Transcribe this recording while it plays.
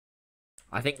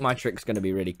I think my trick's gonna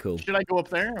be really cool. Should I go up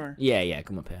there? Or? Yeah,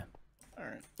 come up here. All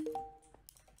right.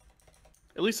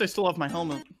 At least I still have my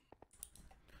helmet.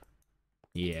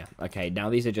 Yeah. Okay. Now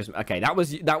these are just okay. That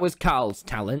was Carl's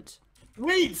talent.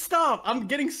 Wait, stop! I'm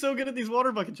getting so good at these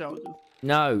water bucket challenges.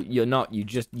 No, you're not. You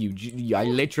I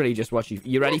literally just watched you.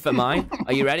 You ready for mine?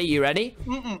 Are you ready? You ready?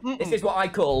 This is what I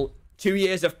call 2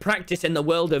 years of practice in the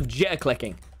world of jitter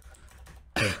clicking.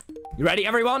 You ready,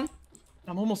 everyone?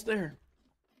 I'm almost there.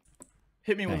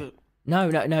 Hit me with it.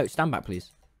 No. Stand back,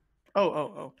 please.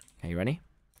 Oh. Okay, you ready?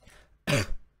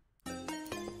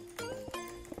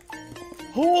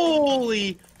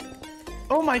 Holy!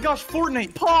 Oh my gosh,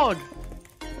 Fortnite Pog!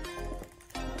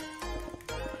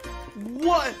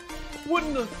 What? What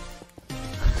in the...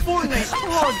 Fortnite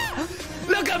Pog!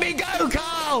 Look at me go,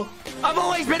 Carl! I've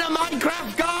always been a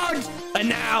Minecraft god! And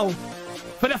now,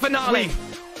 for the finale! Wait.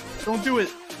 Don't do it!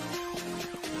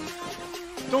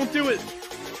 Don't do it!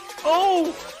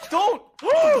 Oh! Don't!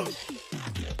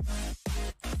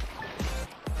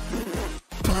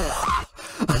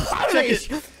 Check it!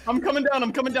 I'm coming down,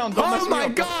 Don't mess me up. Oh my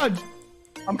god!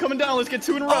 I'm coming down, let's get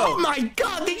 2 in a row! Oh my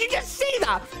god, did you just see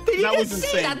that? Did you just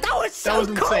see that? That was so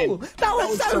cool! That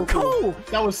was so cool!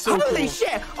 That was so cool! Holy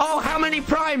shit! Oh, how many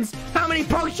primes? How many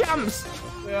prog jumps?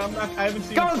 Yeah, I haven't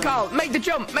seen Go on, Carl! Make the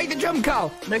jump,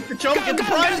 Carl! Make the jump, get the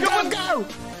prize going!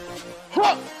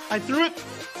 Huh! I threw it!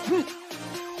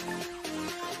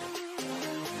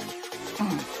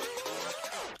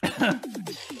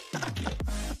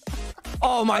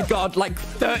 Oh my god, like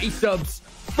 30 subs.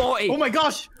 40. Oh my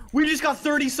gosh! We just got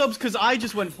 30 subs because I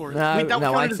just went for it. No, Wait,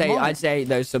 I'd say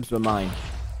those subs were mine.